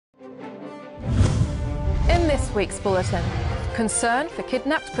this week's bulletin, concern for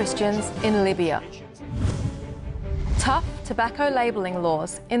kidnapped Christians in Libya. Tough tobacco labelling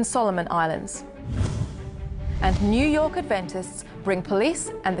laws in Solomon Islands. And New York Adventists bring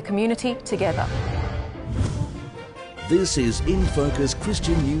police and the community together. This is InFocus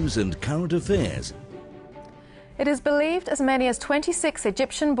Christian news and current affairs. It is believed as many as 26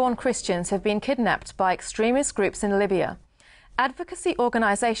 Egyptian-born Christians have been kidnapped by extremist groups in Libya. Advocacy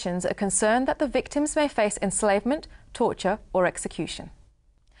organisations are concerned that the victims may face enslavement, torture or execution.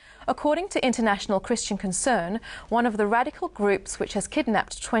 According to International Christian Concern, one of the radical groups which has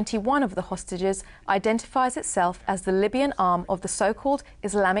kidnapped 21 of the hostages identifies itself as the Libyan arm of the so-called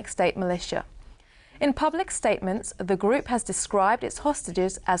Islamic State militia. In public statements, the group has described its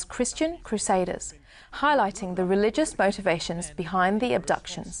hostages as Christian crusaders, highlighting the religious motivations behind the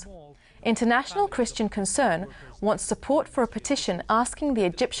abductions. International Christian Concern wants support for a petition asking the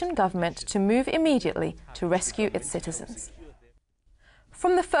Egyptian government to move immediately to rescue its citizens.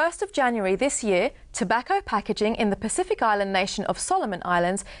 From the 1st of January this year, tobacco packaging in the Pacific Island nation of Solomon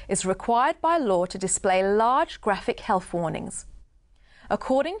Islands is required by law to display large graphic health warnings.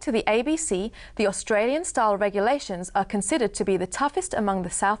 According to the ABC, the Australian-style regulations are considered to be the toughest among the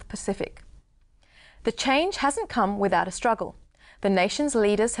South Pacific. The change hasn't come without a struggle. The nation's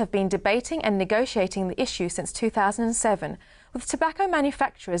leaders have been debating and negotiating the issue since 2007, with tobacco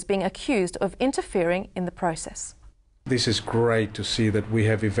manufacturers being accused of interfering in the process. This is great to see that we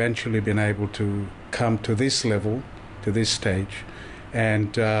have eventually been able to come to this level, to this stage,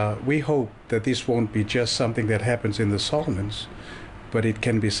 and we hope that this won't be just something that happens in the Solomons, but it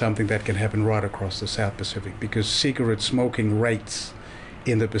can be something that can happen right across the South Pacific, because cigarette smoking rates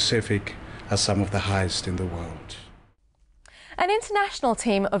in the Pacific are some of the highest in the world. An international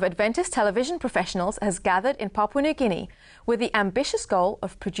team of Adventist television professionals has gathered in Papua New Guinea with the ambitious goal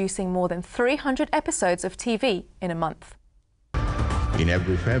of producing more than 300 episodes of TV in a month. In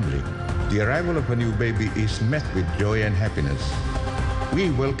every family, the arrival of a new baby is met with joy and happiness.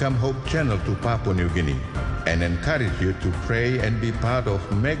 We welcome Hope Channel to Papua New Guinea and encourage you to pray and be part of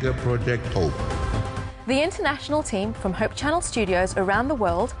Mega Project Hope. The international team from Hope Channel studios around the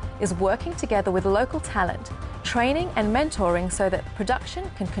world is working together with local talent, training and mentoring so that production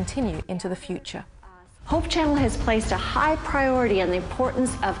can continue into the future. Hope Channel has placed a high priority on the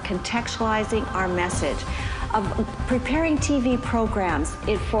importance of contextualizing our message, of preparing TV programs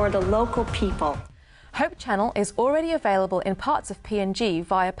for the local people. Hope Channel is already available in parts of PNG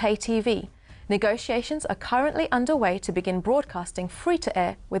via pay TV. Negotiations are currently underway to begin broadcasting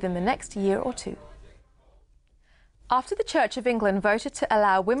free-to-air within the next year or two. After the Church of England voted to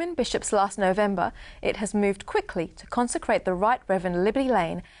allow women bishops last November, it has moved quickly to consecrate the Right Reverend Libby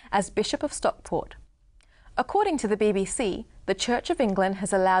Lane as Bishop of Stockport. According to the BBC, the Church of England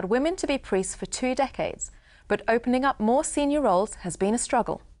has allowed women to be priests for 2 decades, but opening up more senior roles has been a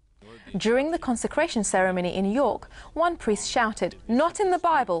struggle. During the consecration ceremony in York, one priest shouted, "Not in the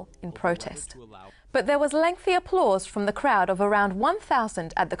Bible," in protest. But there was lengthy applause from the crowd of around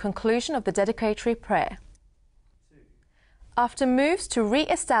 1,000 at the conclusion of the dedicatory prayer. After moves to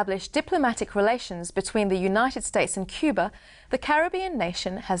re-establish diplomatic relations between the United States and Cuba, the Caribbean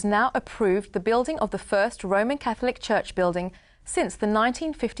nation has now approved the building of the first Roman Catholic church building since the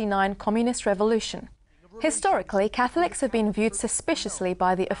 1959 Communist Revolution. Historically, Catholics have been viewed suspiciously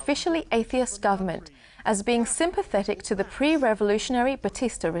by the officially atheist government as being sympathetic to the pre-revolutionary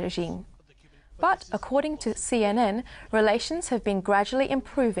Batista regime. But, according to CNN, relations have been gradually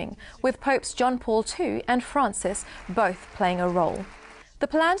improving, with Popes John Paul II and Francis both playing a role. The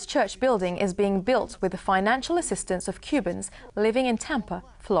planned church building is being built with the financial assistance of Cubans living in Tampa,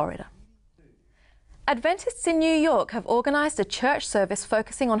 Florida. Adventists in New York have organised a church service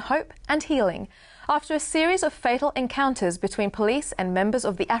focusing on hope and healing after a series of fatal encounters between police and members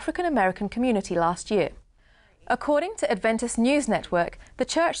of the African American community last year. According to Adventist News Network, the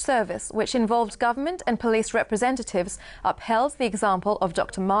church service, which involved government and police representatives, upheld the example of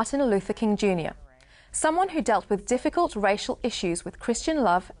Dr. Martin Luther King Jr., someone who dealt with difficult racial issues with Christian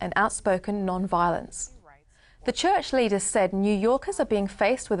love and outspoken non-violence. The church leaders said New Yorkers are being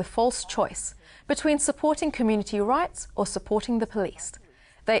faced with a false choice between supporting community rights or supporting the police.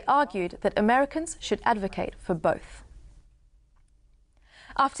 They argued that Americans should advocate for both.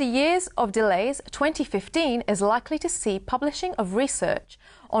 After years of delays, 2015 is likely to see publishing of research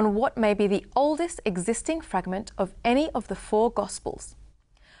on what may be the oldest existing fragment of any of the 4 Gospels.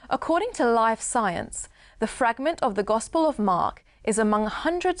 According to Life Science, the fragment of the Gospel of Mark is among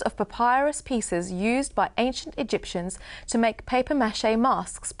hundreds of papyrus pieces used by ancient Egyptians to make papier-mâché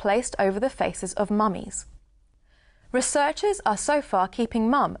masks placed over the faces of mummies. Researchers are so far keeping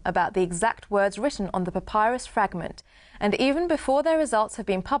mum about the exact words written on the papyrus fragment, and even before their results have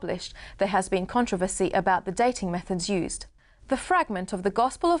been published, there has been controversy about the dating methods used. The fragment of the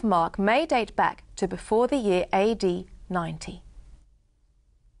Gospel of Mark may date back to before the year AD 90.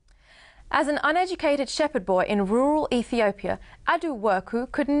 As an uneducated shepherd boy in rural Ethiopia, Adu Werku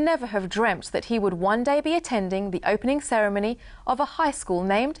could never have dreamt that he would one day be attending the opening ceremony of a high school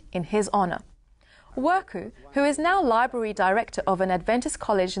named in his honour. Werku, who is now library director of an Adventist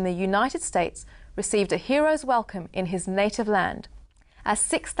college in the United States, received a hero's welcome in his native land, as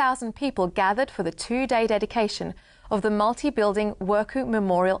 6,000 people gathered for the two-day dedication of the multi-building Werku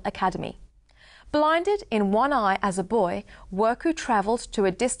Memorial Academy. Blinded in one eye as a boy, Werku travelled to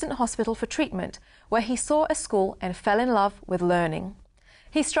a distant hospital for treatment, where he saw a school and fell in love with learning.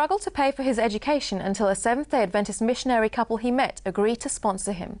 He struggled to pay for his education until a Seventh-day Adventist missionary couple he met agreed to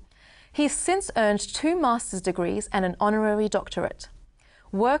sponsor him. He's since earned 2 master's degrees and an honorary doctorate.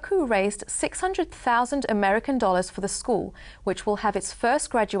 Werku raised $600,000 American for the school, which will have its first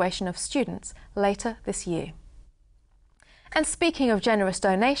graduation of students later this year. And speaking of generous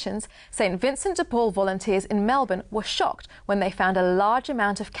donations, St. Vincent de Paul volunteers in Melbourne were shocked when they found a large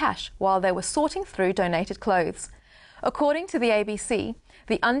amount of cash while they were sorting through donated clothes. According to the ABC,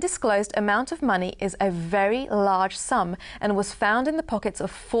 the undisclosed amount of money is a very large sum and was found in the pockets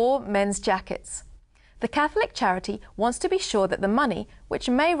of 4 men's jackets. The Catholic charity wants to be sure that the money, which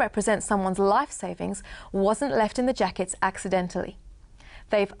may represent someone's life savings, wasn't left in the jackets accidentally.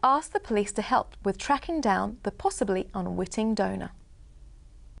 They've asked the police to help with tracking down the possibly unwitting donor.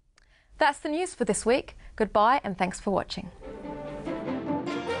 That's the news for this week. Goodbye and thanks for watching.